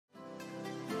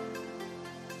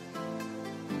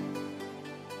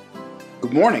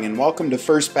Good morning and welcome to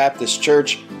First Baptist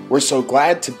Church. We're so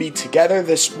glad to be together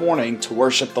this morning to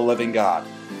worship the living God.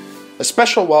 A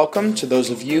special welcome to those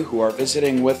of you who are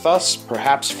visiting with us,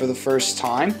 perhaps for the first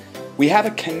time. We have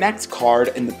a Connect card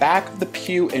in the back of the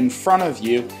pew in front of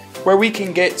you where we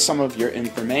can get some of your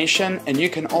information, and you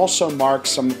can also mark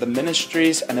some of the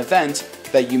ministries and events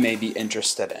that you may be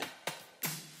interested in.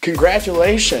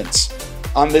 Congratulations!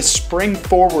 On this Spring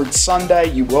Forward Sunday,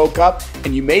 you woke up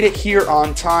and you made it here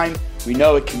on time. We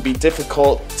know it can be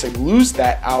difficult to lose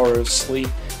that hour of sleep,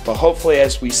 but hopefully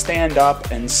as we stand up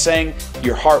and sing,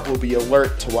 your heart will be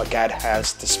alert to what God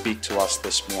has to speak to us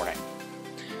this morning.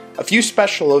 A few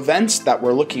special events that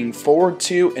we're looking forward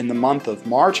to in the month of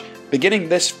March, beginning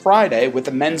this Friday with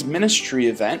a men's ministry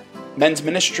event. Men's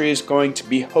ministry is going to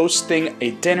be hosting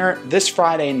a dinner this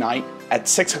Friday night at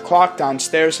 6 o'clock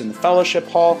downstairs in the fellowship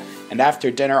hall, and after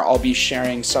dinner I'll be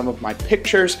sharing some of my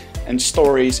pictures and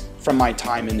stories from my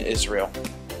time in Israel.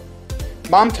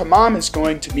 Mom to Mom is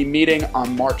going to be meeting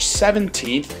on March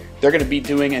 17th. They're going to be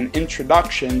doing an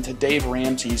introduction to Dave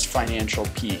Ramsey's financial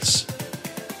piece.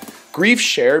 Grief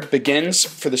Share begins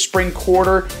for the spring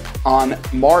quarter on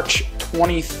March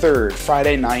 23rd,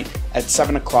 Friday night at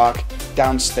 7 o'clock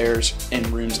downstairs in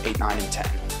rooms 8, 9, and 10.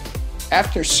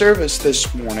 After service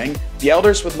this morning, the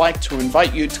elders would like to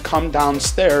invite you to come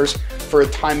downstairs for a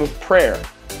time of prayer.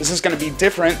 This is going to be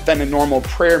different than a normal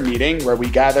prayer meeting where we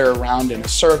gather around in a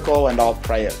circle and all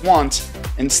pray at once.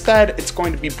 Instead, it's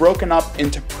going to be broken up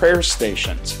into prayer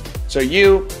stations. So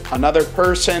you, another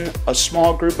person, a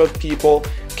small group of people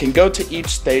can go to each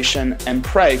station and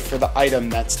pray for the item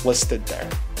that's listed there.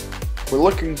 We're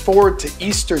looking forward to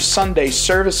Easter Sunday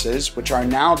services, which are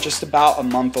now just about a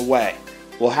month away.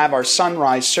 We'll have our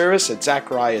sunrise service at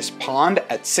Zacharias Pond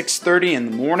at 6:30 in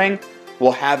the morning.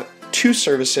 We'll have two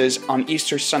services on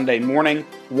Easter Sunday morning,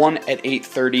 one at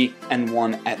 8:30 and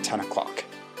one at 10 o'clock.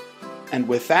 And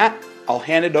with that, I'll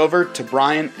hand it over to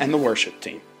Brian and the worship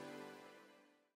team.